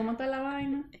¿Cómo está la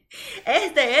vaina?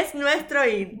 Este es nuestro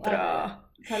intro.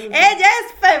 Saludos. Ella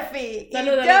es Fefi.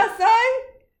 Saludos. Y yo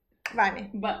soy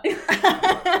Vane. Va.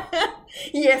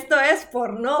 Y esto es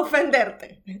por no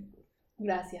ofenderte.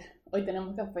 Gracias. Hoy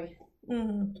tenemos café.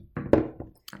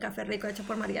 Café rico hecho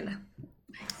por Mariela.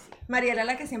 Mariela,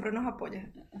 la que siempre nos apoya.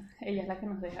 Ella es la que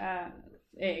nos deja,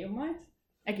 ¿cómo es?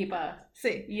 Equipadas.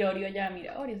 Sí. Y Oreo ya,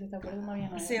 mira, Oreo se está portando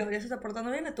bien. Sí, Oreo se está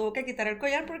portando bien. Le tuvo que quitar el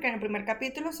collar porque en el primer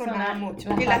capítulo sonaba Sonaba mucho.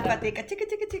 las Y las patas. paticas,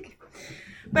 chiqui.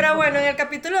 Pero bueno, en el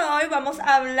capítulo de hoy vamos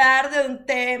a hablar de un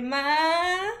tema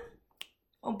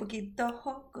un poquito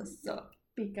jocoso.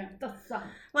 Picantosa.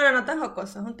 Bueno, no tan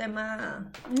jocoso, es un tema...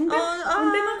 Un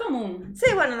tema común. Sí,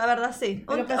 bueno, la verdad sí.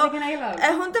 Lo que pasa es que nadie lo habla.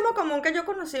 Es un tema común que yo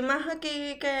conocí más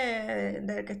aquí que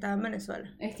del que estaba en Venezuela.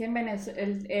 Es que en Venezuela,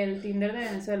 el Tinder de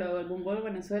Venezuela o el Bumble de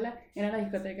Venezuela eran las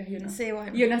discotecas y uno. Sí,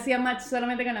 bueno. Y uno hacía match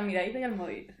solamente con la miradita y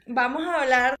almohadita. Vamos a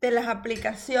hablar de las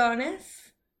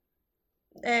aplicaciones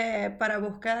para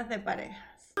búsquedas de parejas.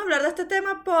 Vamos a hablar de este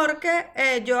tema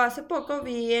porque yo hace poco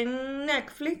vi en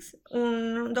Netflix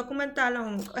un documental,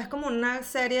 es como una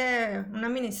serie, una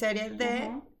miniserie de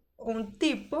Ujú. un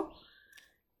tipo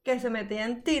que se metía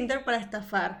en Tinder para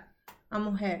estafar a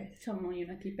mujeres. Somos y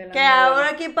uno aquí pelando. Que abro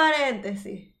aquí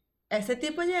paréntesis. Ese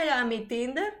tipo llega a mi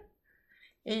Tinder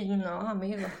y no,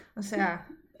 amigo, o sea,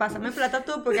 pásame plata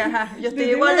tú porque ajá, yo estoy ¿Tú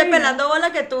te igual de imaginas? pelando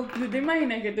bola que tú. ¿Tú te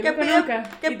imaginas que tú Que lo conozcas?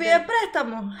 pide y pide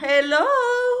préstamo. Hello.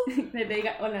 te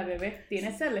diga, hola bebé,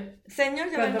 ¿tienes celes? Señor,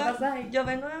 ¿Cuánto pasaje? yo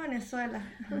vengo de Venezuela.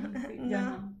 Sí, yo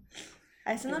no.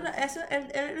 A eso no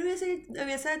él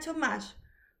hubiese hecho match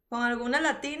con alguna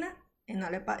latina y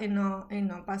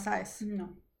no pasa eso.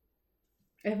 No.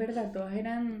 Es verdad, todas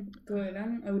eran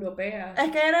europeas. Es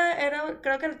que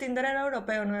creo que el Tinder era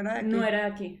europeo, no era de aquí. No era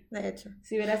de aquí. De hecho.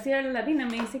 Si hubiera sido latina,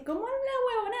 me dice, ¿cómo la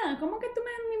huevonada? ¿Cómo que tú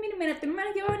mira, tú no me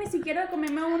has llevado ni siquiera a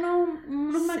comerme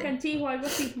unos Sí. macanchis o algo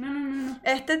así? No.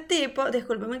 Este tipo,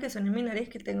 discúlpeme que suene mi nariz,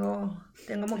 que tengo Es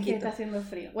que moquito. está haciendo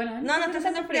frío. Bueno, No está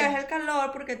haciendo frío, es el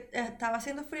calor, porque estaba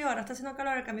haciendo frío, ahora está haciendo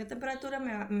calor, el cambio de temperatura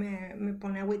me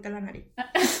pone agüita en la nariz.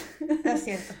 Lo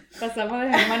siento. Pasamos de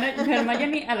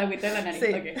Hermione a la agüita de la nariz.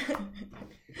 Sí. Okay.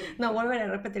 No volveré a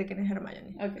repetir quién es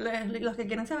Hermione. Ok. Los que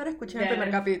quieran saber, escuchen el Vean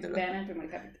primer capítulo. Vean el primer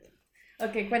capítulo.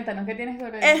 Ok, cuéntanos, ¿qué tienes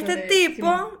sobre Este sobre tipo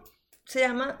Simón? se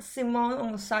llama Simon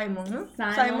o Simon,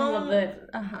 ¿no? Simon Levert.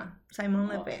 Ajá, Simon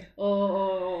Levert.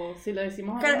 O si lo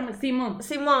decimos Creo- ahora, Simón.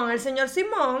 Simón, el señor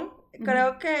Simón,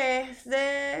 creo que es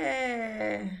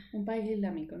de... Un país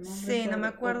islámico, ¿no? Sí, no me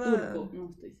acuerdo. O turco,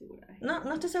 no estoy segura.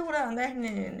 No estoy segura de dónde es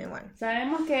ni bueno.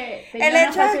 Sabemos que El tenía una hecho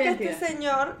es falsa que identidad. este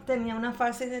señor tenía una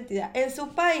falsa identidad. En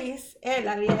su país, él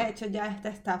había hecho ya esta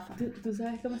estafa. ¿Tú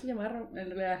sabes cómo se llamaba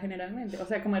generalmente? O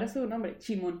sea, ¿cómo era su nombre?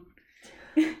 Chimón.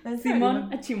 ¿En serio?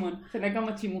 Simón a Chimón. Será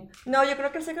como Chimú. No, yo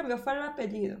creo que él se cambió fue el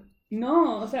apellido.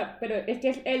 No, o sea, pero es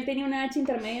que él tenía una H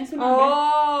intermedia en su nombre.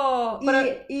 Oh, pero...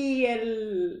 Y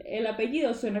el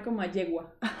apellido suena como a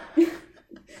yegua.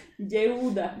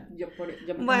 Yehuda. Yo me pongo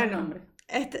el Bueno, nombre.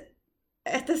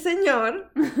 este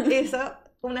señor hizo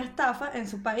una estafa en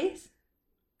su país.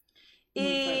 Muy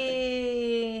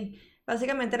Y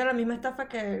básicamente era la misma estafa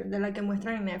de la que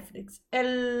muestran en Netflix.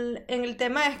 En el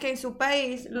tema es que en su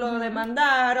país lo Ujú.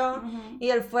 demandaron Ujú. y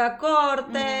él fue a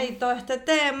corte Ujú. y todo este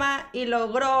tema y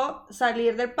logró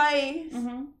salir del país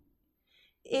Ujú.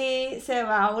 y se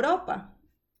va a Europa.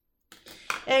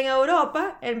 En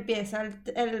Europa empieza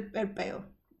el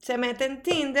peo. Se mete en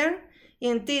Tinder y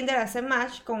en Tinder hace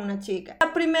match con una chica.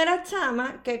 La primera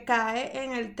chama que cae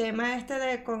en el tema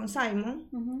con Simon,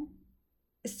 Ujú.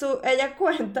 ella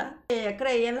cuenta que ella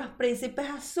creía en los príncipes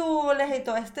azules y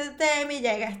todo este tema y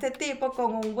llega este tipo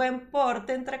con un buen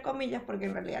porte, entre comillas, porque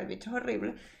en realidad el bicho es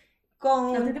horrible.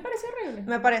 ¿A ti te parece horrible?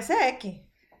 Me parece X.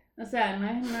 O sea, no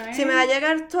es... Si me va a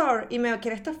llegar Thor y me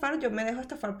quiere estafar, yo me dejo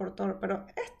estafar por Thor, pero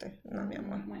no, mi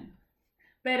amor. Bueno.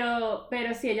 Pero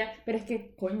sí, pero es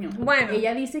que, coño. Bueno.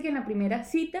 Ella dice que en la primera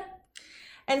cita...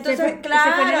 Entonces, se fue en el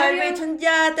claro, el avión. bicho en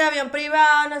yate, avión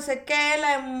privado, no sé qué,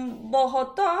 la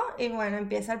embojotó y bueno,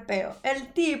 empieza el peo. El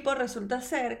tipo resulta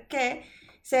ser que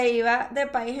se iba de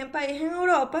país en país en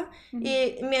Europa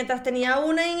y mientras tenía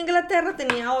una en Inglaterra,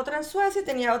 tenía otra en Suecia,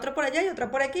 tenía otra por allá y otra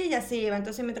por aquí y así iba.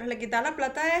 Entonces, mientras le quitaba la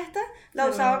plata a esta, la Se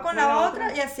usaba va con por la la otra.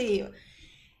 otra y así iba.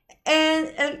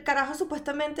 El carajo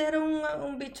supuestamente era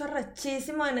un bicho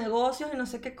rechísimo de negocios y no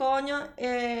sé qué coño.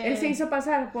 Él se hizo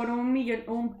pasar por un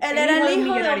millón... Él era el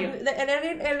hijo millonario. él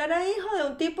era hijo de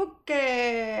un tipo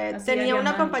que Hacía tenía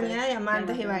una diamantes, compañía de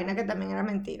diamantes y diamantes. vaina que también era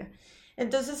mentira.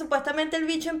 Entonces supuestamente el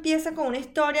bicho empieza con una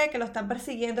historia de que lo están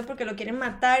persiguiendo porque lo quieren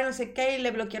matar y no sé qué, y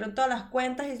le bloquearon todas las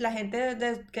cuentas y la gente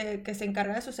que se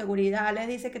encarga de su seguridad les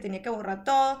dice que tenía que borrar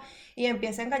todo y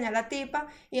empieza a engañar a la tipa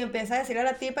y empieza a decirle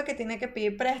a la tipa que tiene que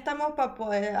pedir préstamos para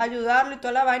poder ayudarlo y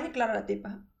toda la vaina, y claro, la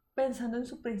tipa pensando en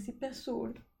su príncipe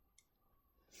azul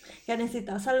que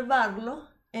necesitaba salvarlo,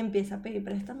 empieza a pedir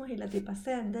préstamos y la tipa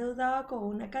se endeudaba con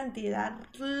una cantidad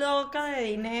loca de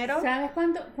dinero. ¿Sabes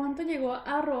cuánto llegó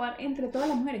a robar entre todas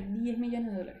las mujeres? 10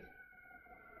 millones de dólares.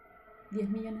 10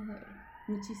 millones de dólares.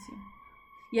 Muchísimo.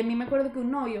 Y a mí me acuerdo que un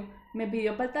novio me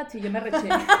pidió para el taxi y yo me reché.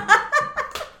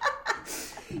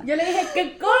 Yo le dije,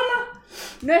 ¿qué cómo?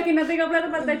 No, es que no tengo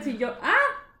plata para el taxi. Y yo,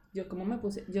 yo, ¿cómo me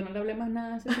puse? Yo no le hablé más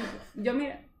nada a ese tipo. Yo,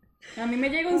 mira, a mí me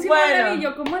llega un bueno, y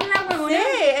yo, ¿cómo es la huevona? Sí,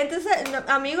 entonces,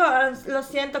 no, amigo, lo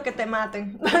siento que te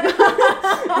maten.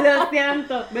 Lo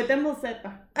siento, vete en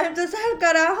buceta. Entonces el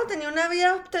carajo tenía una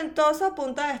vida ostentosa a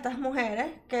punta de estas mujeres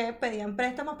que pedían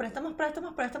préstamos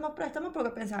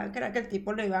porque pensaban que era que el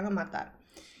tipo lo iban a matar.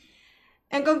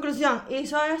 En conclusión,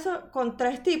 hizo eso con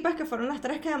 3 tipas que fueron las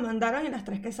 3 que demandaron y las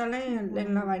 3 que salen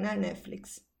en la vaina de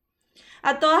Netflix.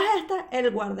 A todas estas,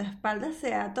 el guardaespaldas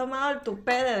se ha tomado el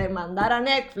tupé de demandar a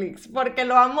Netflix porque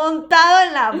lo ha montado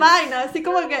en la vaina, así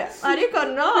como que, marico,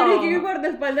 no. Pero es que el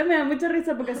guardaespaldas me da mucha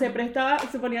risa porque se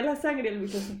ponía la sangre y el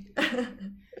bicho así.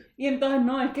 Y entonces,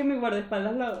 no, es que mi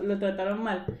guardaespaldas lo trataron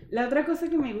mal. La otra cosa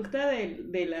que me gusta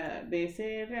de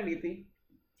ese reality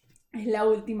es la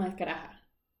última caraja.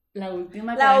 La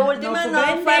última no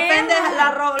fue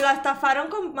pendeja, la estafaron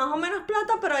con más o menos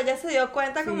plata, pero ella se dio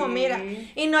cuenta como, sí, mira,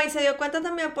 y se dio cuenta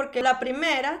también porque la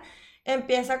primera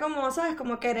empieza como, ¿sabes?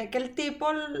 Como querer que el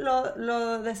tipo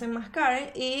lo desenmascaren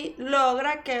y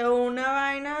logra que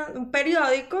un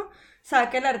periódico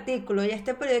saque el artículo, y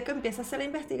este periódico empieza a hacer la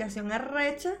investigación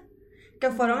arrecha, que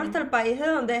fueron hasta el país de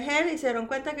donde es él y se dieron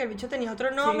cuenta que el bicho tenía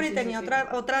otro nombre y tenía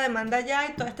otra demanda allá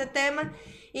y todo este tema.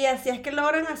 Y así es que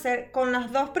logran hacer, con las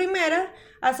 2 primeras,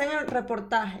 hacen el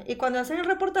reportaje. Y cuando hacen el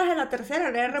reportaje, la tercera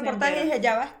lee el reportaje y dije,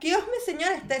 ya va, excuse me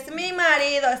señor, este es mi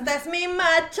marido, este es mi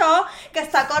macho, que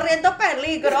está corriendo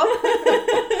peligro.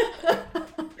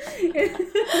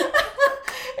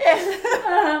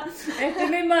 Este es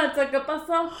mi macho, ¿qué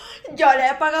pasó? Yo le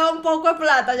he pagado un poco de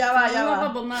plata, ya va.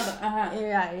 No, nada. Ajá. Y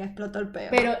ahí explotó el peo.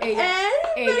 Pero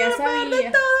ella sabía. Lo de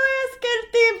todo es que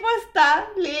el tipo está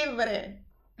libre.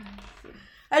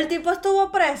 El tipo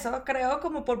estuvo preso, creo,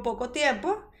 como por poco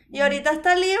tiempo, y ahorita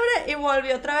está libre y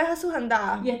volvió otra vez a sus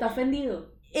andadas. Y está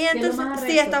ofendido. Y entonces,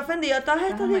 sí, está ofendido. Todas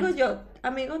estas digo yo,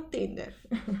 amigo Tinder.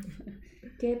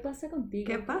 ¿Qué pasa contigo?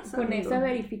 ¿Qué pasa, con amigo? Esas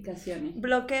verificaciones?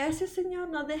 Bloquea a ese señor,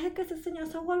 no deje que ese señor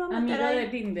se vuelva a meter amigo ahí. de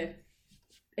Tinder,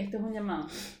 esto es un llamado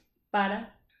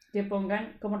para que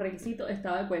pongan como requisito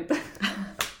estado de cuenta.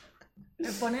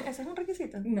 ¿Ese es un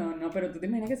requisito? No, pero tú te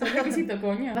imaginas que es un requisito,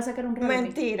 coño. Va a sacar un reality.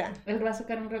 Mentira. Él va a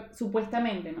sacar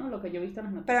supuestamente, ¿no? Lo que yo he visto en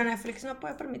las noticias. Pero Netflix no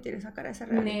puede permitir sacar ese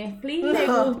reality. Netflix le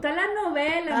gusta la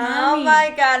novela, Oh mami.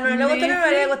 my God, no le gusta la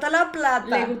novela, le gusta la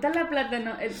plata. Le gusta la plata,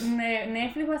 no.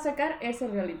 Netflix va a sacar ese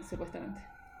reality, supuestamente.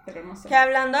 Pero no sé. Que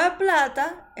hablando de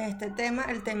plata, el tema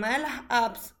de las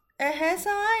apps, es esa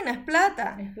vaina, es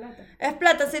plata. Es plata. Es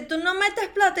plata. Si tú no metes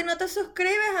plata y no te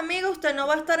suscribes, amigo, usted no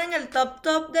va a estar en el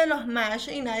top de los match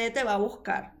y nadie te va a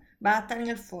buscar. Va a estar en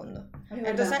el fondo.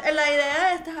 Entonces, la idea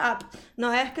de estas apps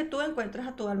no es que tú encuentres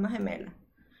a tu alma gemela.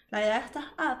 La idea de estas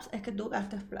apps es que tú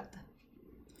gastes plata.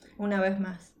 Una vez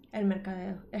más, el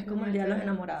mercadeo. Es como el día de los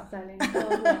enamorados. Salen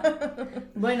todos lados.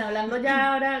 Bueno, hablando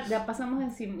ya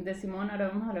pasamos de Simón, ahora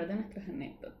vamos a hablar de nuestras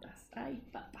anécdotas. Ay,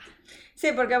 papá.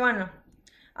 Sí, porque bueno,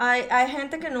 hay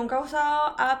gente que nunca ha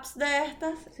usado apps de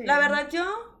estas. Sí. La verdad yo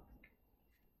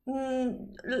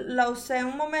la usé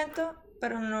un momento,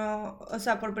 pero no, o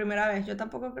sea, por primera vez. Yo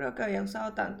tampoco creo que había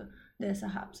usado tanto de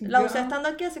esas apps. La usé estando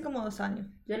aquí hace como 2 años.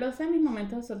 Yo la usé en mis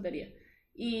momentos de soltería.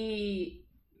 Y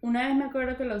una vez me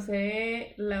acuerdo que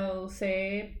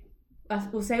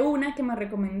usé una que me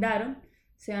recomendaron,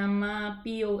 se llama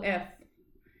POF.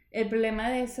 El problema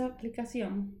de esa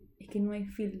aplicación es que no hay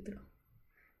filtro.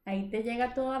 Ahí te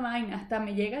llega toda vaina, hasta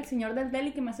me llega el señor del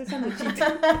deli que me hace sanduchito.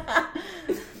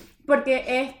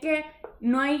 Porque es que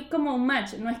no hay como un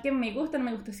match, no es que me gusta o no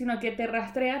me gusta, sino que te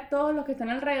rastrea todos los que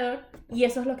están alrededor y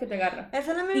eso es lo que te agarra.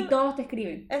 Y todos te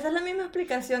escriben. Esa es la misma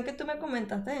explicación que tú me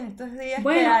comentaste en estos días,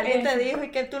 que alguien te dijo y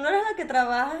que tú no eres la que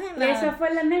trabajas en la... Esa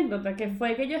fue la anécdota, que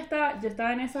fue que yo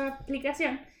estaba en esa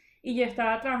aplicación y yo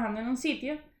estaba trabajando en un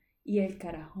sitio y el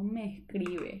carajo me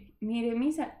escribe: mire,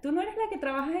 Misa, tú no eres la que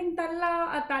trabajas en tal lado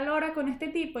a tal hora con este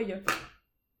tipo. Y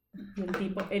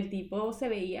el tipo se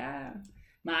veía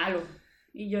malo.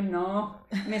 Y yo no,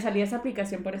 me salí de esa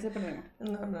aplicación por ese problema.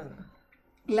 No.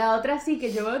 La otra sí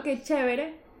que yo veo que es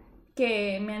chévere,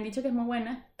 que me han dicho que es muy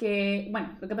buena, que,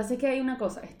 bueno, lo que pasa es que hay una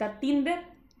cosa, está Tinder,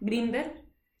 Grindr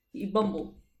y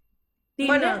Bumble.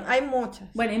 Tinder, Bueno, hay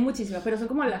muchas. bueno, hay muchísimas, pero son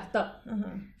como las top.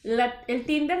 Uh-huh. El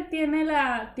Tinder tiene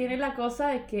la cosa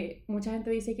de que mucha gente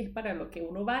dice que es para lo que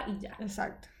uno va y ya.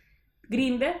 Exacto.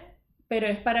 Grindr, pero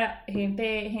es para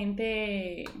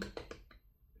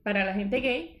para la gente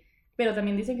gay, pero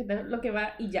también dicen que es lo que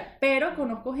va y ya. Pero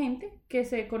conozco gente que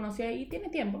se conoce ahí y tiene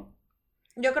tiempo.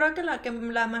 Yo creo que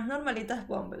la más normalita es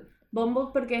Bumble.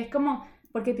 Bumble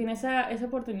porque tiene esa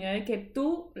oportunidad de que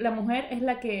tú, la mujer, es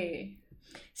la que...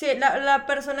 Sí, la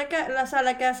persona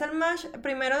la que hace el match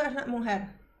primero es la mujer.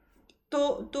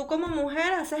 Tú como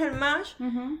mujer haces el match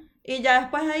y ya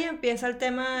después ahí empieza el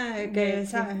tema de que,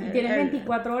 ¿sabes? Y tienes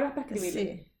 24 horas para escribir.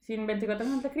 Sí. Si en 24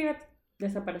 horas no te escribes,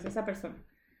 desaparece esa persona.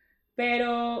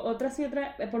 Pero otra,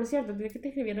 por cierto, que te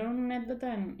escribieron una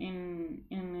anécdota en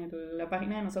la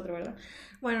página de nosotros, ¿verdad?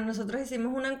 Bueno, nosotros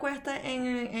hicimos una encuesta en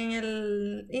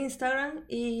el Instagram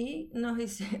y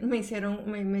me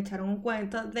echaron un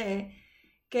cuento de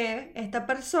que esta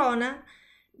persona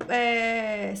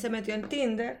se metió en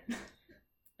Tinder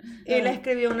y le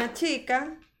escribió a una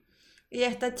chica y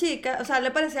esta chica, o sea,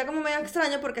 le parecía como medio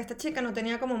extraño porque esta chica no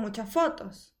tenía como muchas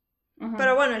fotos.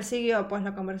 Pero bueno, él siguió pues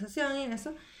la conversación y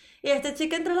eso. Y esta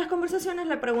chica entre las conversaciones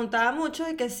le preguntaba mucho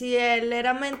de que si él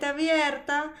era mente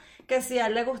abierta, que si a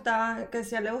él le gustaban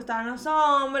los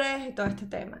hombres y todo este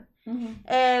tema.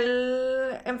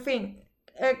 En fin,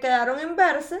 quedaron en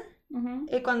verse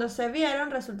y cuando se vieron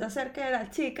resulta ser que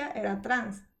la chica era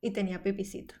trans y tenía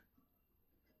pipicito.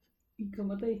 ¿Y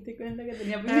cómo te diste cuenta que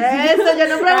tenía pipicito? ¡Eso, yo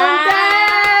no pregunté!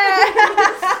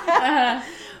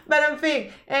 Pero en fin,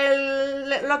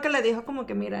 lo que le dijo como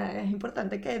que mira, es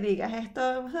importante que digas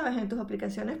esto, ¿sabes? En tus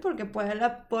aplicaciones porque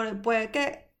puede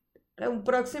que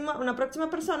una próxima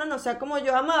persona no sea como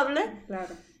yo amable.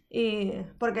 Claro. Y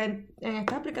porque en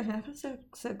estas aplicaciones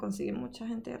se consigue mucha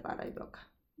gente rara y loca.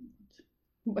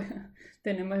 Bueno,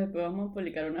 después vamos a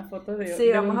publicar unas fotos de Sí,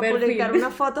 de vamos un a perfil. publicar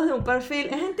unas fotos de un perfil.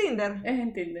 ¿Es en Tinder? Es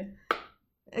en Tinder.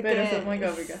 Pero son muy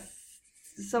cómicas.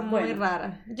 Son muy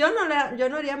raras. Yo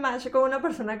no haría match con una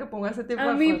persona que ponga ese tipo de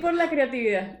A mí fotos. por la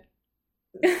creatividad.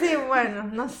 Sí, bueno,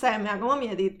 no sé, me da como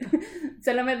miedito.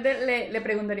 Solamente le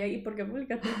preguntaría, ¿y por qué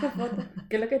publicaste esta foto?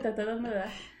 ¿Qué es lo que estás tratando de dar?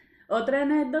 Otra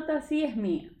anécdota sí es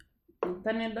mía. Esta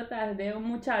anécdota es de un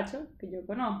muchacho que yo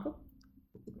conozco,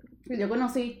 que yo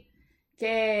conocí,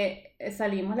 que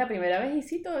salimos la primera vez y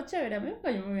sí, todo chévere. A mí me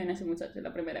cayó muy bien ese muchacho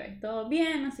la primera vez. Todo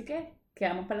bien, así que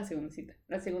quedamos para la segunda cita.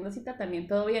 La segunda cita también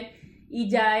todo bien. Y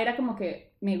ya era como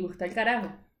que me gusta el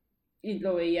carajo. Y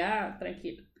lo veía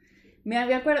tranquilo. Me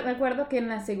acuerdo que en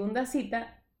la segunda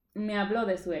cita me habló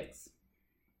de su ex.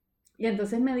 Y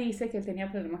entonces me dice que él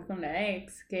tenía problemas con la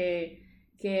ex, que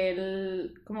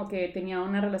él como que tenía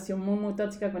una relación muy, muy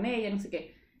tóxica con ella, no sé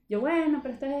qué. Yo, bueno,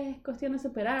 pero esta es cuestión de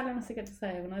superarla, no sé qué, tú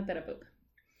sabes, uno de terapeuta.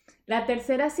 La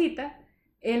tercera cita,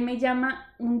 él me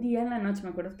llama un día en la noche, me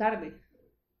acuerdo tarde.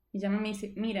 Y llama y me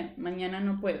dice, mira, mañana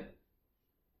no puedo.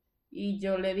 Y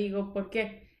yo le digo, ¿por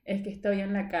qué? Es que estoy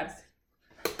en la cárcel.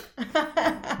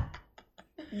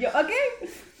 Yo, ok.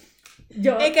 Y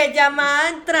que llamada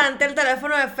entrante el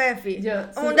teléfono de Fefi.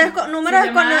 Número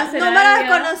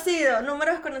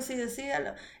desconocido. Sí,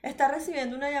 está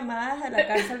recibiendo una llamada desde la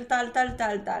cárcel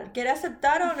tal. ¿Quiere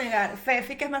aceptar o negar?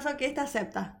 Fefi, que es masoquista,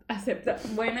 acepta.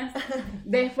 Buenas.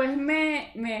 Después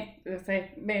me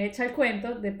echa el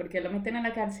cuento de por qué lo meten en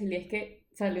la cárcel y es que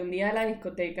salió un día a la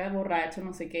discoteca borracho,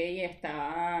 no sé qué, y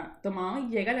estaba tomado y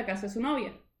llega a la casa de su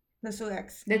novia. De su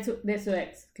ex. De su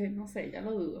ex, que no sé, ya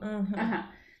lo dudo.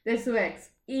 Ajá. De su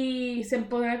ex. Y se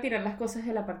pone a tirar las cosas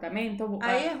del apartamento.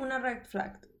 Ahí es una red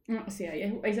flag. Sí,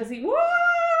 ahí es así.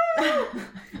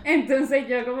 Entonces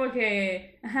yo como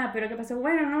que, ajá, pero ¿qué pasó?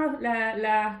 Bueno, no,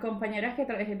 las compañeras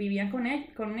que vivían con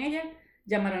ella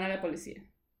llamaron a la policía.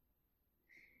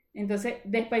 Entonces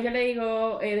después yo le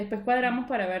digo, después cuadramos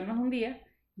para vernos un día.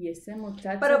 Y ese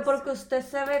muchacho... Pero porque usted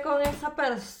se ve con esa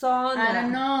persona.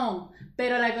 No,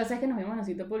 pero la cosa es que nos vimos en un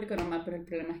sitio público normal, pero el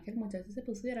problema es que el muchacho se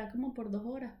puso a llorar como por 2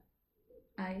 horas.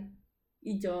 Ay,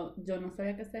 y yo no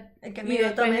sabía qué hacer. Es que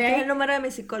mira, tomé el número de mi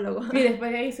psicólogo. Y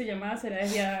después de ahí su llamada será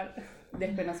desviada.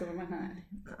 Después no supe más nada.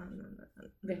 No.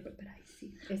 Después, pero ahí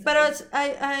sí. Pero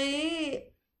ahí...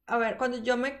 A ver, cuando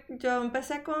yo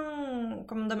empecé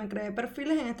cuando me creé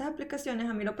perfiles en estas aplicaciones,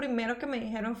 a mí lo primero que me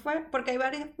dijeron fue, porque hay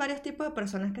varios tipos de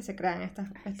personas que se crean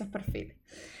estos perfiles.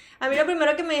 A mí lo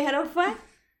primero que me dijeron fue,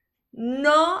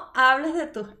 no hables de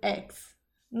tus ex.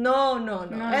 No. No,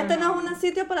 Este no no. es un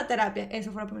sitio para terapia.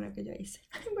 Eso fue lo primero que yo hice.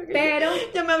 Porque Pero...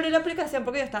 yo me abrí la aplicación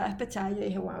porque yo estaba despechada y yo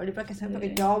dije, bueno, abrí la aplicación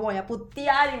porque yo voy a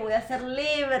putear y voy a ser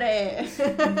libre.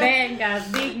 Venga,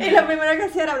 digna. Y lo primero que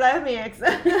hacía era hablar de mi ex.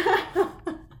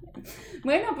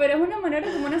 Bueno, pero es una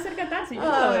manera como una hacer catarsis. Yo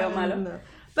no lo veo malo. No.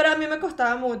 Pero a mí me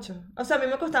costaba mucho. O sea, a mí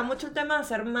me costaba mucho el tema de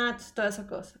hacer match, todas esas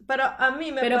cosas. Pero a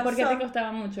mí me ¿Pero pasó... por qué te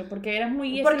costaba mucho? Porque eras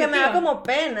muy Porque me da selectiva. como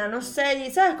pena, no sé,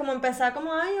 y sabes, como empezar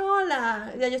como, ay,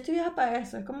 hola, ya yo estoy vieja para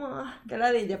eso, es como, qué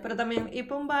ladilla, pero también ir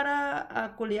para un bar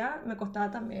a culiar me costaba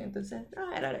también, entonces,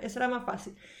 eso era más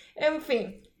fácil. En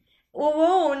fin,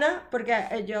 hubo una, porque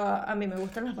a mí me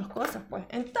gustan las dos cosas, pues,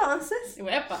 entonces,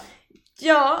 Uepa.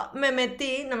 yo me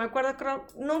metí, no me acuerdo,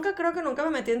 creo que nunca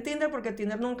me metí en Tinder, porque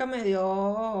Tinder nunca me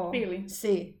dio... Feeling.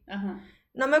 Sí. Ajá.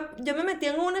 Yo me metí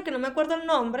en una que no me acuerdo el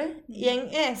nombre, y en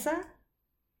esa...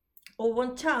 hubo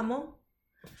un chamo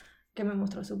que me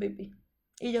mostró su pipí.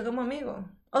 Y yo como amigo.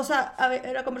 O sea,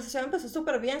 la conversación empezó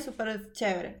súper bien, súper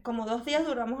chévere. Como 2 días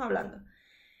duramos hablando.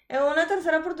 En una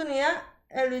tercera oportunidad,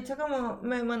 el bicho como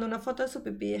me mandó una foto de su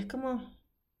pipí. Es como...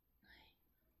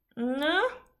 No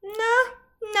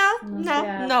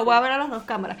voy a ver a las dos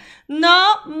cámaras.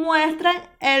 No muestren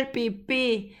el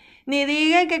pipí. Ni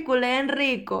digan que culeen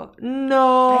rico.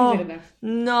 No. Ay, es verdad.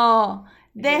 No.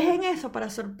 Es Dejen verdad. eso para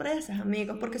sorpresas,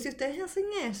 amigos. Sí. Porque si ustedes hacen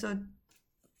eso,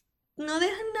 no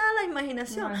dejan nada a la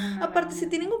imaginación. No dejan nada a la Aparte, si imaginación.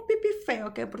 tienen un pipí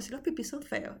feo, que por si los pipís son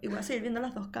feos, y voy a seguir viendo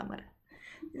las dos cámaras,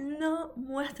 no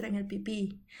muestren el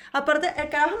pipí. Aparte, el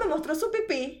carajo me mostró su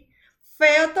pipí,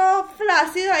 feo, todo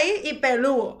flácido ahí y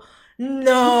peludo.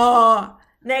 No.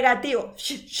 Negativo.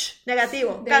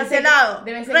 Negativo. Debe ser- Cancelado.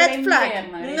 debe ser que Red era flag.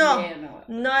 invierno, era No. invierno.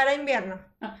 No era invierno.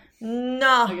 Ah.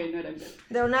 No. Ok, no era invierno.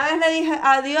 De una vez le dije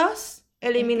adiós,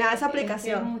 eliminar Es que- esa es que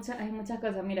aplicación. hay muchas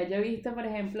cosas. Mira, yo he visto, por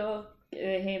ejemplo,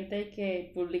 de gente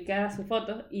que publica sus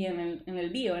fotos y en el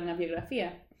bio, en la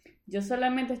biografía, yo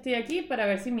solamente estoy aquí para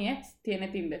ver si mi ex tiene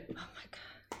Tinder. Oh my God.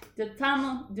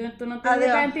 Tú no te Adiós.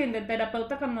 metas en Tinder,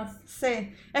 terapeuta con nosotros.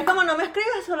 Sí. Es como no me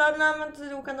escribas, solo nada más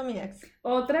estoy buscando a mi ex.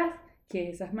 Otras, que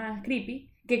esas más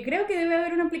creepy, que creo que debe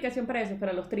haber una aplicación para eso,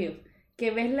 para los tríos,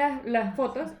 que ves las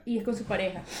fotos y es con su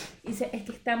pareja. Y dice, es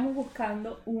que estamos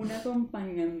buscando un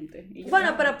acompañante. Y yo,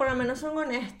 Bueno, pero por lo menos son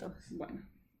honestos. Bueno.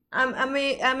 A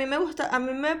mí me gusta, a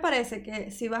mí me parece que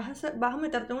si vas a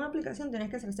meterte en una aplicación tienes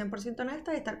que ser 100%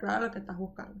 honesta y estar clara de lo que estás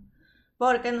buscando.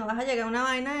 Porque no vas a llegar a una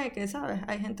vaina de que, ¿sabes?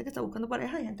 Hay gente que está buscando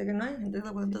pareja, hay gente que no, hay gente que está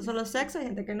buscando solo sexo, hay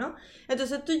gente que no.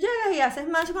 Entonces tú llegas y haces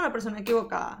match con la persona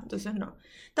equivocada. Entonces no.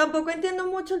 Tampoco entiendo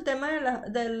mucho el tema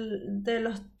de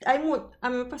los... a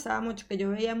mí me pasaba mucho que yo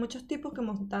veía muchos tipos que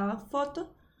montaban fotos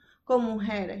con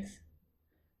mujeres.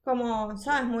 Como,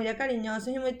 ¿sabes? Muy cariñosos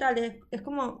y muy tal. Y es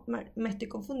como, me estoy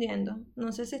confundiendo.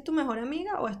 No sé si es tu mejor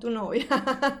amiga o es tu novia.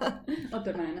 O tu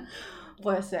hermana.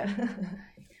 Puede ser.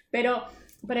 Pero,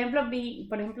 por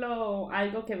ejemplo,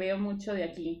 algo que veo mucho de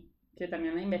aquí, que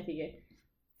también lo investigué.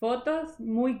 Fotos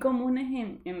muy comunes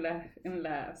en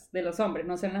las de los hombres,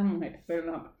 no sé en las mujeres, pero en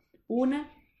los hombres.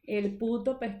 Una, el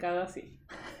puto pescado así.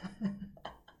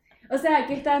 O sea,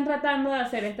 ¿qué están tratando de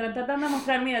hacer? Están tratando de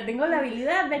mostrar, mira, tengo la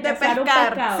habilidad de De cazar un pescar,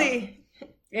 pescado. sí.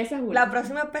 Esa es una. La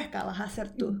próxima pesca vas a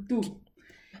ser tú.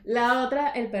 La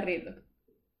otra, el perrito.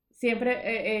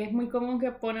 Siempre es muy común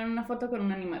que ponen una foto con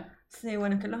un animal. Sí,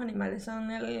 bueno, es que los animales son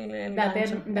el Da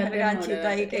gancho, ternura, el ganchito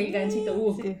ahí. Que... el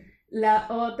ganchito, Sí. La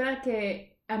otra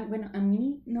que, a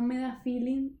mí no me da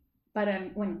feeling para,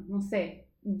 bueno, no sé,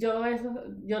 yo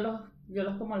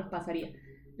los como los pasaría.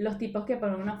 Los tipos que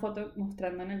ponen una foto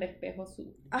mostrando en el espejo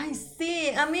su... Ay, sí,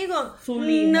 amigo. Su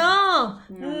lija.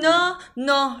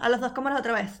 No. A las dos cámaras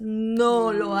otra vez.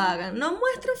 No lo hagan. No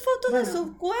muestren fotos de Bueno.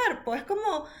 su cuerpo. Es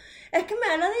como... Es que me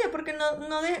da la idea porque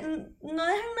no dejan nada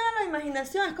a la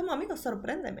imaginación. Es como, amigo,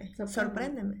 sorpréndeme.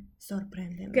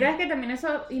 ¿Crees que también eso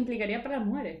implicaría para las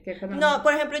mujeres? Que cuando No,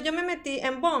 por ejemplo, yo me metí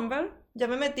en Bumble. Yo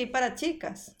me metí para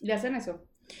chicas. le hacen eso.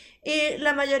 Y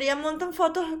la mayoría montan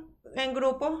fotos en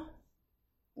grupos.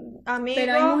 Amigos.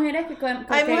 Pero hay mujeres que,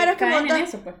 Hay mujeres que caen montan, en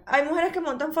eso, pues. hay mujeres que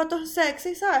montan fotos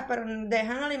sexy, ¿sabes? Pero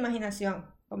dejan a la imaginación.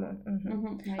 Como,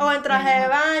 Ujú. Ay, o en traje de no.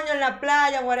 baño, en la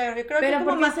playa, whatever. Yo creo que Pero es como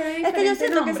 ¿por qué más. se ve Es que yo diferente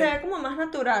siento el que se hombre? ve como más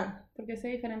natural. ¿Por qué es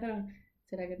diferente?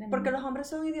 ¿Será que tenemos? Porque los hombres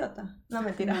son idiotas. No,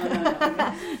 mentira.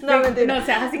 No, No, mentira. No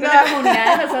seas así con No. la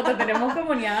comunidad de nosotros. Tenemos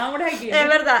comunidad de hombres aquí. Es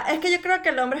verdad, es que yo creo que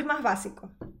el hombre es más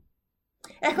básico.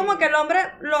 Es como que el hombre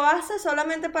lo hace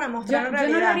solamente para mostrar la Yo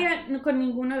no lo realidad. haría con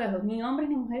ninguno de los dos, ni hombres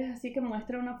ni mujeres, así que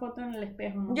muestra una foto en el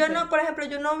espejo. No Yo sé. no, por ejemplo,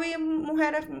 yo no vi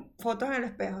mujeres fotos en el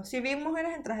espejo. Sí vi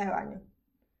mujeres en traje de baño.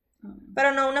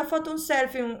 Pero no una foto, un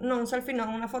selfie, no,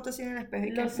 una foto así en el espejo.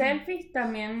 Y Los selfies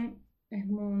también es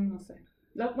muy, no sé.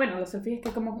 Bueno, los selfies es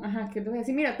que como, ajá, que tú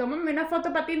decís, mira, tómame una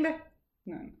foto para Tinder.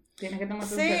 No, tienes que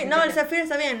tomarte un Sí, selfie. no, el selfie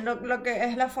está bien, lo que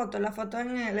es la foto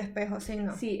en el espejo, sí,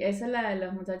 no. Sí, esa es la de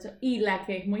los muchachos. Y la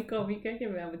que es muy cómica, que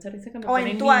me da mucha risa cuando O ponen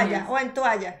en toalla, niñas. o en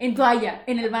toalla. En toalla,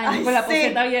 en el baño, Ay, con la sí,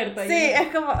 poseta abierta. sí, es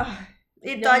como...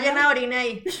 y Ya toda no. llena de orina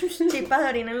ahí. Chispas de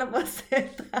orina en la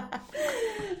poseta.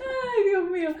 Ay, Dios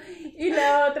mío. Y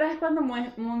la otra es cuando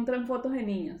muestran fotos de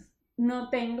niños. No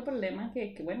tengo problema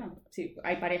que bueno, sí,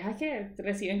 hay parejas que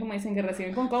reciben, como dicen, que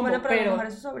reciben con combo, Bueno, pero a lo pero mejor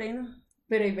es su sobrino.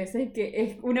 Pero hay veces que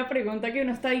es una pregunta que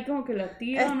uno está ahí como que la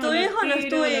tiro, ¿Es tu hijo o no es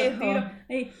tu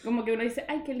hijo? Como que uno dice,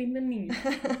 ay, qué lindo el niño.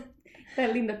 Está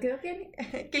lindo, ¿qué edad tiene?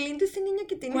 Qué lindo ese niño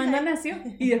que tienes ¿Cuándo ahí. nació?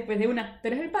 Y después de una, ¿tú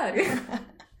eres el padre?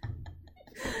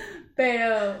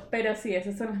 Pero sí,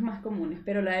 esas son las más comunes.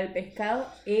 Pero la del pescado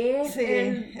es Sí,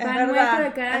 el es pan verdad, nuestro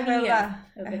de cada es día. verdad,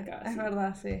 El pescado, es sí.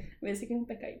 verdad, sí. Voy a decir que es un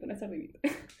pescadito, una sardinita.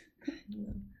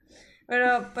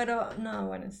 Pero, no,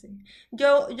 bueno, sí.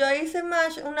 Yo hice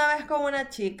match una vez con una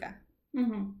chica.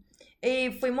 Uh-huh,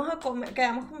 Y fuimos a comer,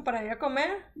 quedamos como para ir a comer.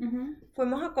 uh-huh.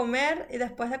 Fuimos a comer y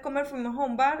después de comer fuimos a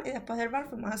un bar y después del bar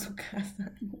fuimos a su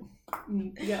casa.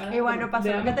 Y bueno,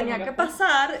 pasó lo que tenía que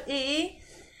pasar y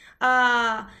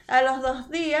a los 2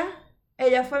 días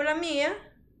ella fue la mía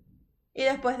y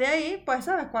después de ahí, pues,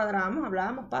 ¿sabes? Cuadrábamos,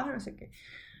 hablábamos, paja, no sé qué.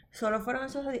 Solo fueron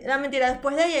esos 2 días. La mentira,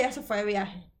 después de ahí ella se fue de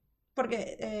viaje.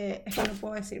 Porque, es que no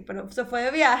puedo decir, pero se fue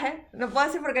de viaje. No puedo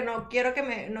decir porque no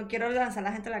quiero lanzar a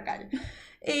la gente a la calle.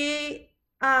 Y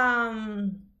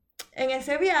en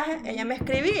ese viaje ella me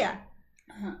escribía.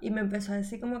 Ajá. Y me empezó a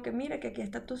decir como que mira que aquí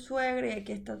está tu suegra y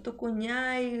aquí está tu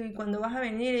cuñada y cuando vas a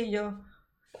venir y yo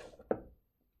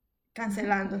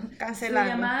cancelando. Su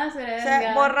llamada será O sea,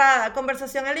 desviada. borrada,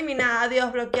 conversación eliminada,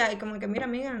 adiós, bloqueada y como que mira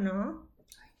amiga, no.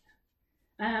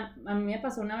 A mí me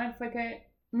pasó una vez fue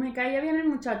que me caía bien el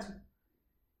muchacho,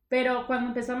 pero cuando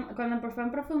empecé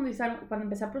a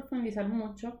profundizar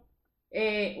mucho,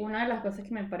 una de las cosas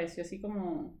que me pareció así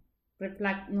como red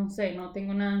flag, no sé, no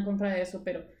tengo nada en contra de eso,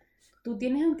 pero tú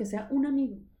tienes aunque sea un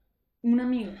amigo,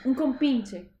 un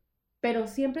compinche, pero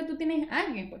siempre tú tienes a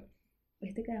alguien, pues.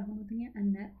 Este carajo no tenía a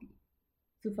nadie,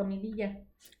 su familia y ya.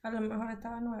 A lo mejor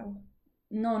estaba nuevo.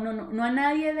 No a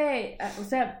nadie o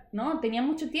sea, no, tenía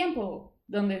mucho tiempo,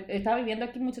 donde estaba viviendo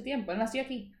aquí mucho tiempo, él nació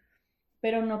aquí,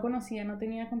 pero no conocía, no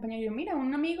tenía compañero. Yo, mira,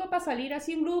 un amigo para salir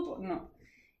así en grupo, no.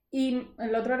 Y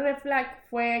el otro red flag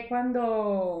fue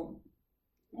cuando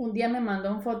un día me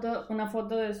mandó una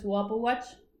foto de su Apple Watch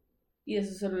y de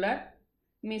su celular.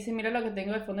 Me dice, mira lo que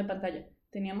tengo de fondo de pantalla.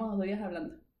 Teníamos 2 días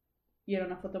hablando. Y era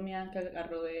una foto mía que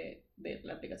agarró de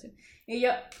la aplicación. Y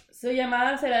yo, su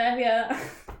llamada será desviada.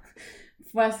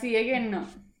 Fue así de que no.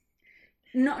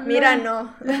 Mira,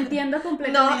 no. Lo entiendo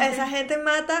completamente. No, esa gente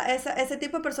mata, ese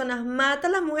tipo de personas mata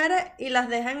a las mujeres y las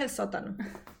deja en el sótano.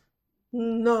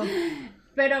 No.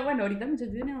 Pero bueno, ahorita el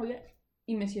muchacho tiene novia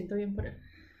y me siento bien por él.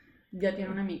 Ya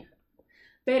tiene una amiga.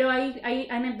 Pero hay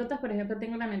anécdotas, por ejemplo,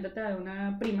 tengo la anécdota de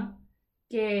una prima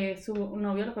que su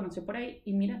novio lo conoció por ahí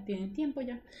y mira, tienen tiempo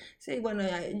ya. Sí, bueno,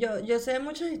 yo sé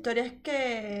muchas historias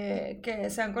que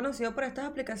se han conocido por estas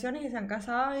aplicaciones y se han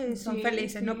casado y son Sí,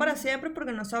 felices. sí. No para siempre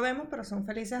porque no sabemos, pero son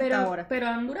felices Pero, hasta ahora. pero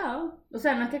han durado. O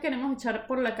sea, no es que queremos echar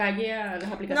por la calle a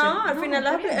las aplicaciones. No, al final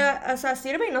está bien. o sea,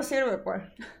 sirve y no sirve, pues.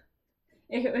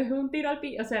 Es un tiro al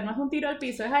piso, o sea, no es un tiro al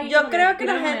piso, es ahí. Yo como creo que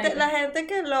tira la monedita. gente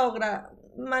que logra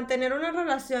mantener una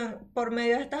relación por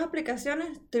medio de estas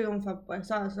aplicaciones triunfa, pues. O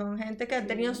sea, son gente que ha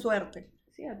tenido suerte.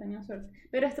 Sí, ha tenido suerte.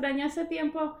 Pero extraño ese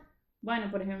tiempo,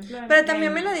 bueno, por ejemplo. Pero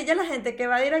también me lo dice la gente que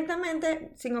va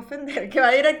directamente, sin ofender, que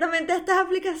va directamente a estas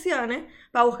aplicaciones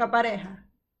para buscar pareja.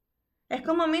 Es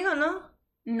como amigo, ¿no?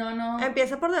 No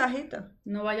Empieza por debajito.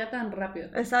 vaya tan rápido.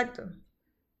 Exacto.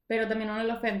 Pero también no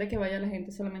le ofende que vaya la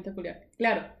gente solamente a culiar.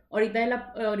 Claro, ahorita es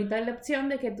la opción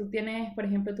de que tú tienes, por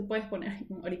ejemplo, tú puedes poner,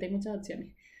 ahorita hay muchas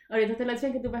opciones. Ahorita está la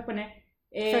opción que tú puedes poner.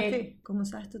 Sofi, ¿cómo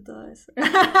sabes tú todo eso?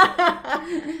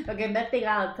 Porque he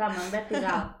investigado.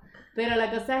 Pero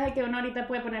la cosa es que uno ahorita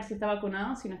puede poner si está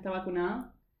vacunado, si no está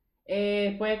vacunado.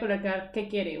 Puede colocar qué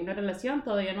quiere, una relación,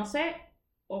 todavía no sé,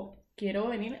 o quiero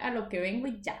venir a lo que vengo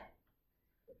y ya.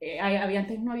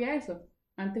 Antes no había eso.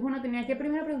 Antes uno tenía que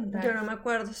primero preguntar. Yo no me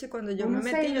acuerdo si cuando yo Uno me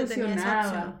se metí yo tenía esa ilusionaba.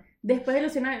 opción. Después de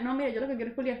ilusionar, no, mira, yo lo que quiero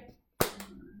es culiar.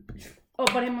 O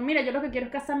por ejemplo, mira, yo lo que quiero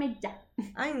es casarme ya.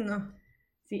 Ay, no.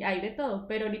 Sí, hay de todo,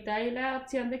 pero ahorita hay la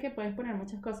opción de que puedes poner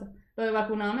muchas cosas. Lo de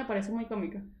vacunado me parece muy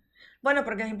cómico. Bueno,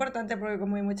 porque es importante, porque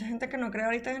como hay mucha gente que no cree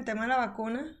ahorita en el tema de la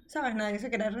vacuna, ¿sabes? Nadie se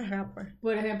quiere arriesgar, pues.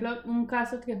 Por ejemplo, un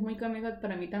caso que es muy cómico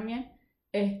para mí también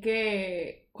es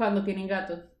que cuando tienen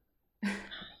gatos.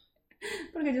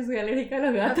 Porque yo soy alérgica a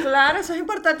los gatos. Claro, eso es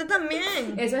importante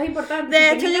también. Eso es importante. De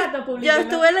Si hecho, tienes gato, yo publíquenlo.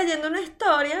 estuve leyendo una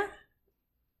historia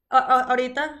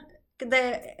ahorita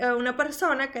de una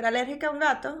persona que era alérgica a un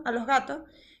gato, a los gatos,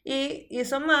 y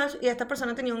hizo match, y esta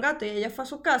persona tenía un gato, y ella fue a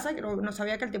su casa, y no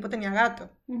sabía que el tipo tenía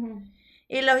gato. Ujú.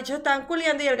 Y los bichos estaban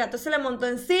culiando y el gato se le montó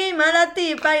encima a la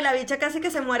tipa y la bicha casi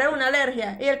que se muere de una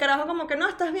alergia. Y el carajo como que no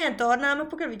estás bien, todo nada más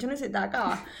porque el bicho necesitaba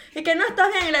acabar. Y que no estás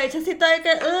bien y la bicha así está de que...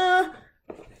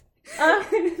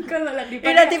 Cuando la tipa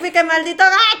Y la tipa y que maldito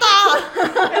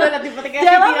gato. Cuando la tipa te queda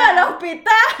Llévame tirada. al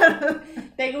hospital.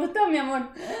 ¿Te gustó, mi amor?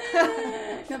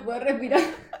 No puedo respirar.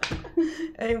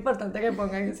 Es importante que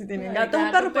pongan que si tienen Ay, gatos o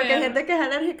gato, perros porque hay perro. gente que es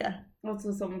alérgica. O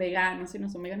son veganos, si no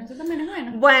son veganos, eso también es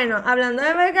bueno. Bueno, hablando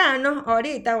de veganos,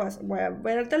 ahorita voy a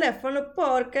ver el teléfono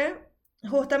porque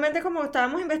justamente como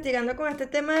estábamos investigando con este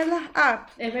tema de las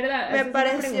apps, Es verdad. esa me es una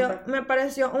pareció, pregunta. me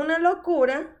pareció una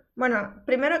locura. Bueno,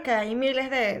 primero que hay miles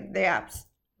de apps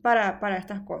para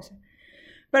estas cosas.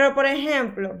 Pero por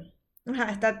ejemplo,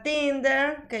 está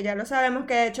Tinder, que ya lo sabemos,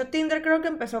 que de hecho Tinder creo que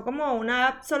empezó como una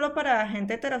app solo para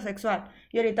gente heterosexual.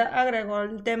 Y ahorita agregó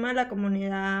el tema de la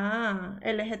comunidad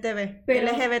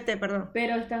LGBT, perdón.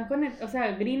 Pero están o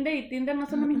sea, Grindr y Tinder no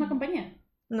son la misma compañía.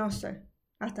 No sé,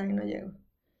 hasta ahí no llego.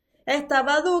 Está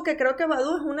Badoo, que creo que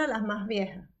Badoo es una de las más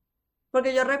viejas.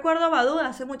 Porque yo recuerdo a Badoo de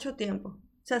hace mucho tiempo.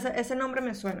 O sea, ese nombre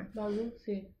me suena. Badoo,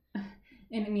 sí.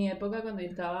 En mi época, cuando yo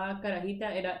estaba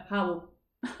carajita, era Jabo.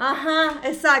 Ajá,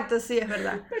 exacto, sí, es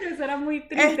verdad. Pero eso era muy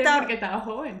triste Esta- porque estaba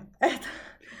joven.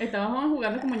 Estaba joven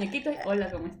jugando con muñequitos. Hola,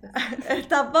 ¿cómo estás?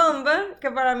 Está Bumble, que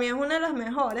para mí es una de las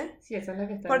mejores. Sí, esa es la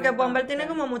que está. Porque en la Bumble tiene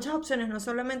pantalla. como muchas opciones, no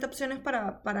solamente opciones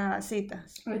para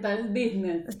citas. Está el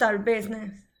business. Está el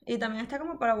business. Y también está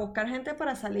como para buscar gente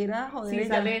para salir a joder. Sí, y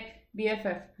ya. sale BFF.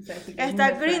 O sea, si quieres Está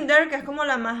un BFF. Grindr, que es como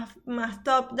la más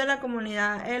top de la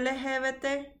comunidad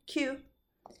LGBTQ.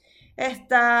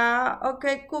 Está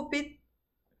OkCupid,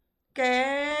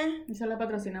 que Esa la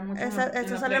patrocina mucho. esa en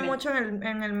los sale premios. mucho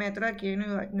en el metro de aquí en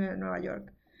Nueva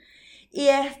York. Y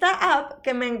esta app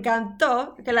que me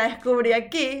encantó, que la descubrí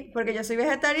aquí, porque yo soy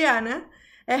vegetariana,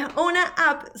 es una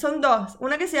app, son dos,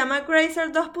 una que se llama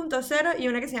Grazer 2.0 y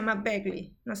una que se llama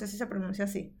Begley, no sé si se pronuncia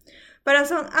así. Pero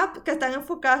son apps que están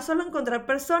enfocadas solo en encontrar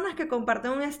personas que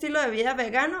comparten un estilo de vida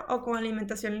vegano o con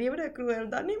alimentación libre de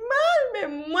crueldad animal. ¡Me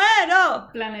muero!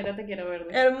 Planeta, te quiero verde.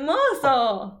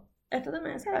 ¡Hermoso! Esto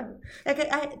también, ¿sabes? Es que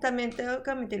también tengo que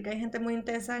admitir que hay gente muy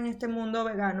intensa en este mundo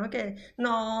vegano que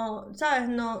no, ¿sabes?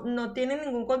 No tiene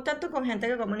ningún contacto con gente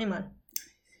que come animal.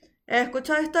 He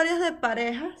escuchado historias de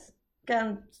parejas que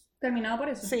han... ¿Terminado por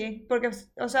eso? Sí, porque,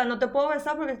 o sea, no te puedo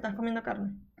besar porque estás comiendo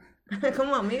carne. Es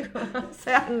como amigo, o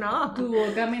sea, no. Tu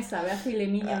boca me sabe a filet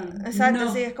mignon. Exacto,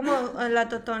 No. sí, es como la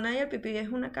totona y el pipí es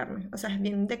una carne, o sea, es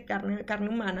bien de carne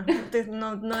humana. Usted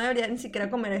no debería ni siquiera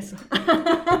comer eso.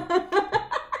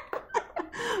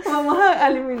 Vamos a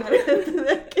eliminar esto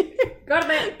de aquí.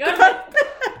 ¡Corte!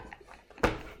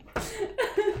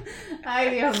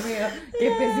 Ay, Dios mío, qué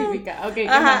específica. Ok, ¿qué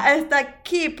más? Ajá, está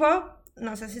K-pop,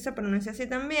 no sé si se pronuncia así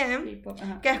también, Tipo,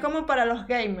 ajá. que es como para los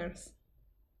gamers.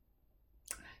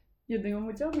 Yo tengo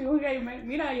muchos amigos gamers.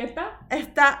 Mira, ahí está.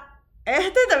 Este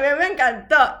también me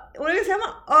encantó, uno que se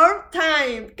llama Orb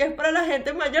Time, que es para la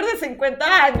gente mayor de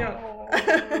 50 años. Oh,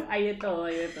 hay de todo,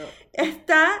 hay de todo.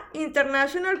 Está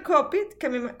International Cupid,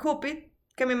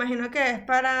 que me imagino que es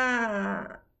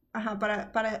para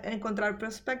encontrar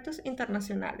prospectos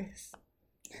internacionales.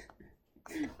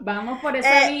 Vamos por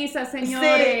esa visa,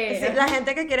 señores. Sí, la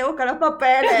gente que quiere buscar los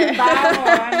papeles. Vamos,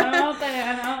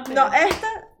 anote. No, esta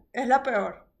es la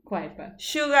peor. ¿Cuál, cuál?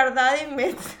 Sugar Daddy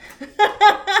Myth.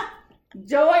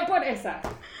 Yo voy por esa.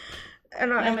 No,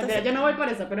 No, esta mentira, sí. yo no voy por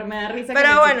esa, pero me da risa. Pero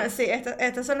que bueno, sí,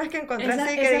 estas son las que encontré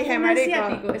así que dije, fue un marico.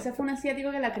 asiático, ese fue un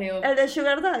asiático que la creó. El de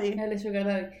Sugar Daddy. El de Sugar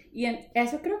Daddy. Y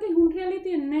eso creo que es un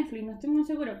reality en Netflix, no estoy muy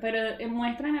seguro, pero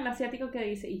muestran al asiático que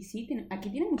dice, y sí, aquí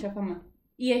tiene mucha fama.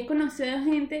 Y he conocido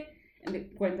gente,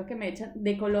 cuento que me echan,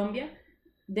 de Colombia,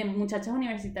 de muchachas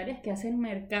universitarias que hacen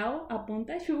mercado a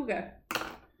punta de sugar.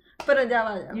 Pero ya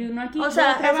vaya. Y uno aquí, O sea,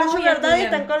 dos trabajos ese y Sugar Daddy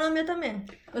está en estudiando. Colombia también.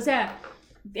 O sea,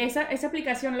 esa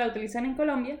aplicación la utilizan en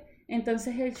Colombia.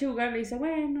 Entonces el sugar le dice,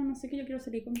 bueno, no sé qué, yo quiero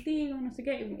salir contigo, no sé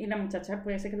qué. Y la muchacha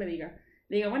puede ser que le diga,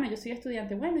 bueno, yo soy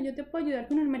estudiante, bueno, yo te puedo ayudar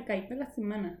con el mercadito de la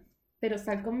semana, pero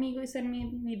sal conmigo y ser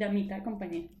mi damita de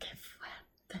compañía. Qué fuerte.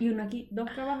 Y uno aquí,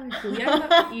 dos trabajos estudiando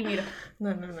y mira.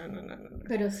 No.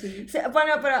 Pero sí. Sí,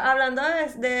 bueno, pero hablando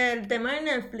del tema de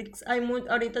Netflix,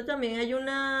 ahorita también hay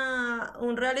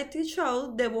un reality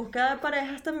show de búsqueda de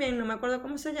parejas también, no me acuerdo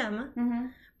cómo se llama, Uh-huh.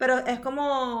 pero es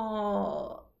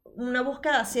como una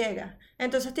búsqueda ciega.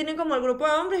 Entonces tienen como el grupo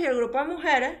de hombres y el grupo de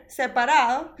mujeres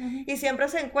separados y siempre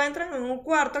se encuentran en un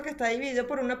cuarto que está dividido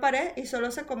por una pared y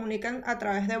solo se comunican a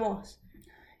través de voz.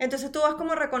 Entonces tú vas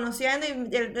como reconociendo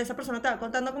y esa persona te va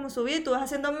contando como su vida y tú vas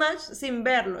haciendo match sin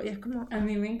verlo. Y es como... A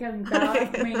mí me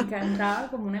encantaba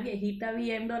como una viejita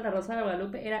viendo La Rosa de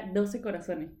Guadalupe, era 12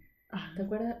 corazones. ¿Te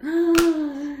acuerdas?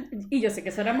 Y yo sé que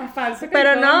eso era más falso que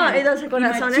pero todo, no, y 12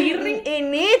 corazones y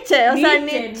Nietzsche, o sea,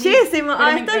 Nietzschísimo.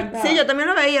 Sí, yo también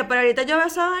lo veía, pero ahorita yo veo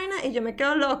esa vaina y yo me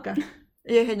quedo loca.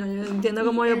 Y dije, no, yo no entiendo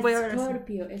cómo yo podía ver eso.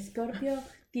 Escorpio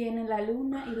tiene la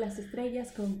luna y las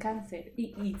estrellas con cáncer.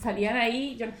 Y salían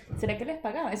ahí, ¿será que les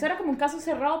pagaba? Eso era como un caso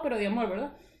cerrado, pero de amor,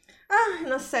 ¿verdad?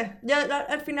 No sé.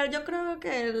 Al final yo creo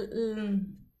que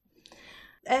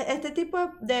este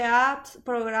tipo de apps,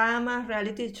 programas,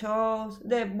 reality shows,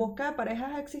 de búsqueda de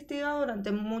parejas ha existido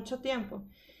durante mucho tiempo.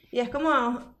 Y es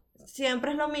como,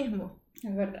 siempre es lo mismo.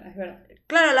 Es verdad.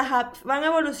 Claro, las apps van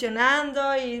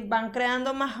evolucionando y van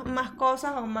creando más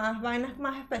cosas o más vainas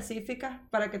más específicas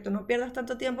para que tú no pierdas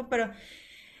tanto tiempo, pero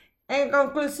en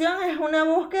conclusión es una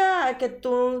búsqueda que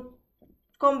tú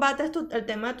combates el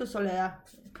tema de tu soledad.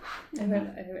 Es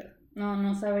verdad.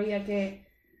 No sabía que...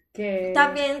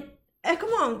 También es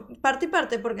como parte y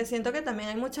parte, porque siento que también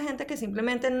hay mucha gente que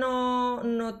simplemente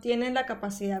no tiene la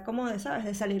capacidad como de, ¿sabes?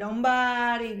 De salir a un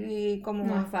bar y como...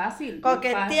 No es fácil.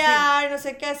 Coquetear, no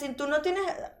sé qué, si tú no tienes...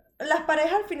 Las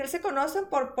parejas al final se conocen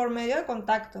por medio de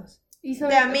contactos.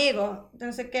 De amigos,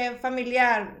 no sé qué,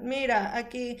 familiar. Mira,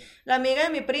 aquí la amiga de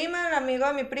mi prima, el amigo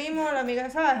de mi primo, la amiga,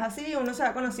 ¿sabes? Así uno se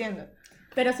va conociendo.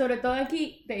 Pero sobre todo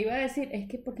aquí, te iba a decir, es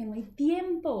que porque no hay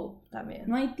tiempo. También.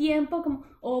 No hay tiempo, como,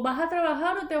 o vas a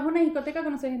trabajar o te vas a una discoteca a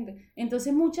conocer gente.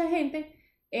 Entonces mucha gente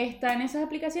está en esas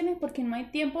aplicaciones porque no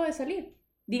hay tiempo de salir.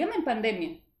 Dígame en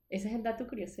pandemia. Ese es el dato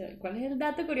curioso de hoy. ¿Cuál es el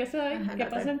dato curioso de hoy? ¿Qué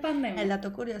pasa en pandemia? El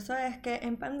dato curioso es que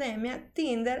en pandemia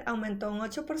Tinder aumentó un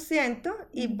 8%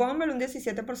 y Bumble un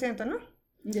 17%, ¿no?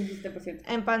 Un 17%.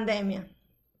 En pandemia,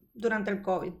 durante el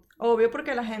COVID. Obvio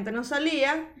porque la gente no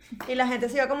salía y la gente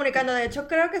se iba comunicando. De hecho,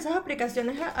 creo que esas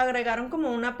aplicaciones agregaron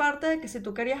como una parte de que si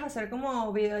tú querías hacer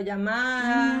como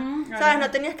videollamada, ¿sabes?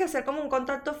 No tenías que hacer como un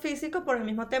contacto físico por el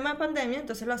mismo tema de pandemia,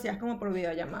 entonces lo hacías como por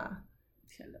videollamada.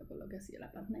 Sí, loco, lo que hacía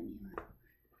la pandemia.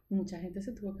 Mucha gente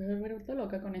se tuvo que volver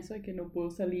loca con eso de que no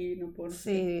puedo salir, no puedo...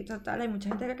 Sí, total, hay mucha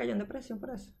gente que cayó en depresión por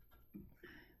eso.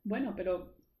 Bueno,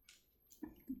 pero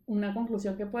una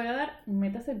conclusión que puede dar,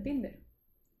 métase en Tinder.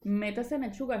 Métase en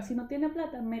el sugar. Si no tiene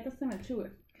plata, métase en el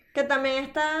sugar. Que también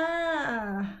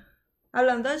está...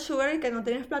 Hablando del sugar y que no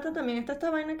tienes plata, también está esta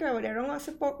vaina que abrieron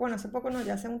hace poco. Bueno, hace poco no,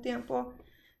 ya hace un tiempo.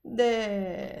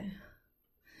 ¿De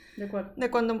cuál?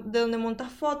 De donde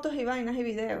montas fotos y vainas y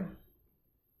videos.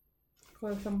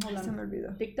 ¿Cuál estamos hablando? Se me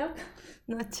olvidó. ¿TikTok?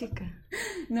 No, chica.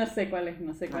 No sé cuál es.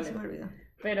 Se me olvidó.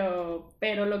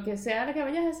 Pero lo que sea lo que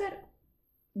vayas a hacer,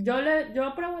 yo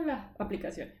apruebo las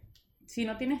aplicaciones. Si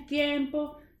no tienes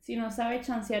tiempo... Si no sabe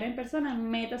chancear en persona,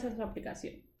 métase en su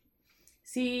aplicación.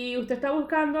 Si usted está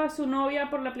buscando a su novia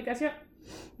por la aplicación,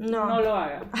 no lo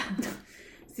haga.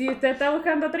 Si usted está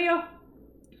buscando trío,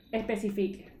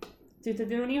 especifique. Si usted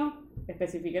tiene un hijo,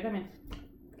 especifique también.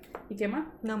 ¿Y qué más?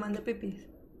 No mande pipis.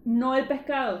 No el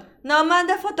pescado. No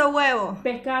mande fotohuevo.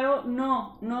 Pescado,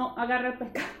 no agarre el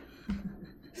pescado.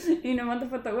 Y no mande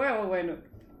fotohuevo,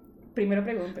 bueno. Primero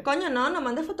pregunte. Coño, no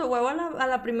mandes fotohuevo a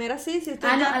la primera sí. Si usted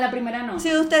no, a la primera no.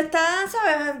 Si usted está,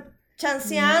 ¿sabes?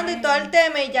 Chanceando y todo el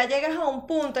tema y ya llegas a un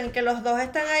punto en que los dos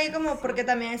están ahí como, porque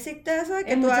también existe eso de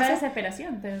que tú mucha haces...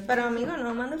 desesperación. Pero amigo,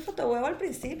 no mandes fotohuevo al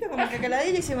principio, como que la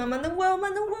dije, y si me manda un huevo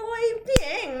ahí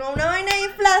bien, no una vaina ahí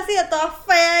flácida, toda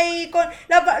fea ahí con...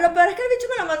 Lo peor es que el bicho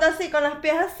me lo manda así, con las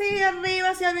pies así arriba,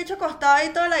 así el bicho acostado ahí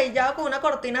todo ladillado con una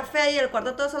cortina fea y el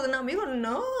cuarto todo desordenado. Amigo,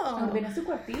 no. Ordena su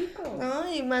cuartico.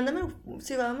 No, y mándame,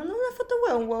 si va a mandar una foto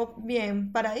un huevo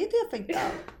bien paradito y afeitado.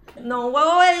 No, un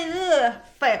huevo ahí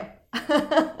feo.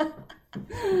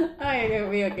 Ay, Dios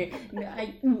mío, que...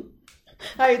 Ay,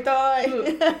 ahí todo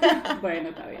ahí. Bueno,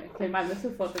 está bien. Que mande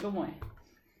su foto como es.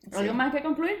 ¿Algo más que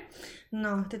concluir?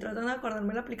 No, estoy tratando de acordarme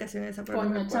de la aplicación esa.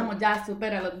 Coño, chamo, ya,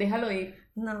 supéralo. Déjalo ir.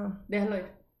 No. Déjalo ir.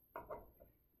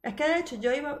 Es que de hecho,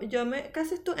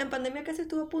 en pandemia casi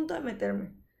estuve a punto de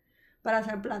meterme para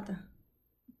hacer plata.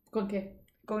 ¿Con qué?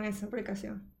 Con esa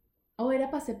aplicación. Oh,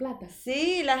 era para hacer plata.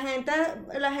 Sí, la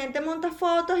gente monta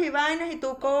fotos y vainas y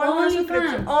tú cobras una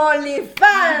suscripción.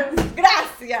 ¡OnlyFans!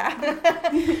 ¡Gracias!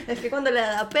 Es que cuando le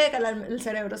da peca, el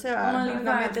cerebro se va.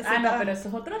 No, pero eso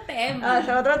es otro tema.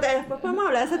 Eso es otro tema. Después podemos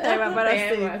hablar de ese tema para sí.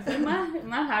 Eso es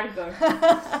más hardcore.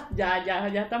 ya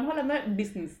estamos hablando de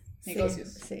business,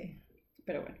 negocios. Sí.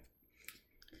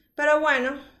 Pero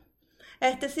bueno,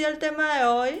 este ha sido el tema de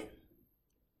hoy.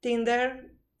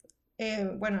 Tinder,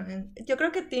 bueno, yo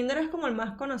creo que Tinder es como el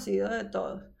más conocido de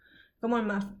todos, como el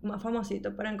más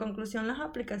famosito, pero en conclusión las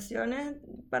aplicaciones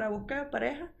para búsqueda de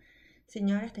pareja,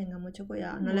 señores, tengan mucho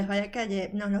cuidado, no les vaya a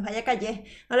caer, no les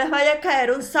vaya a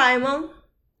caer un Simon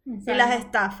y las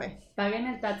estafe. Paguen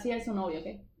el taxi de su novio, ¿ok?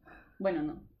 Bueno,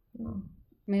 no. No.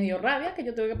 Me dio rabia que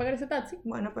yo tuve que pagar ese taxi.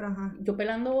 Bueno, pero ajá. Yo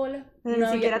pelando bolas. Ni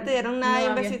siquiera te dieron nada,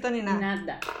 un besito ni nada.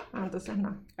 Nada. Ah, entonces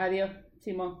no. Adiós,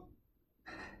 Simón.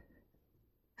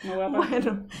 No voy a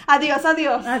Bueno, adiós.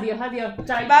 Adiós.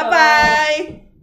 Chao. Bye bye.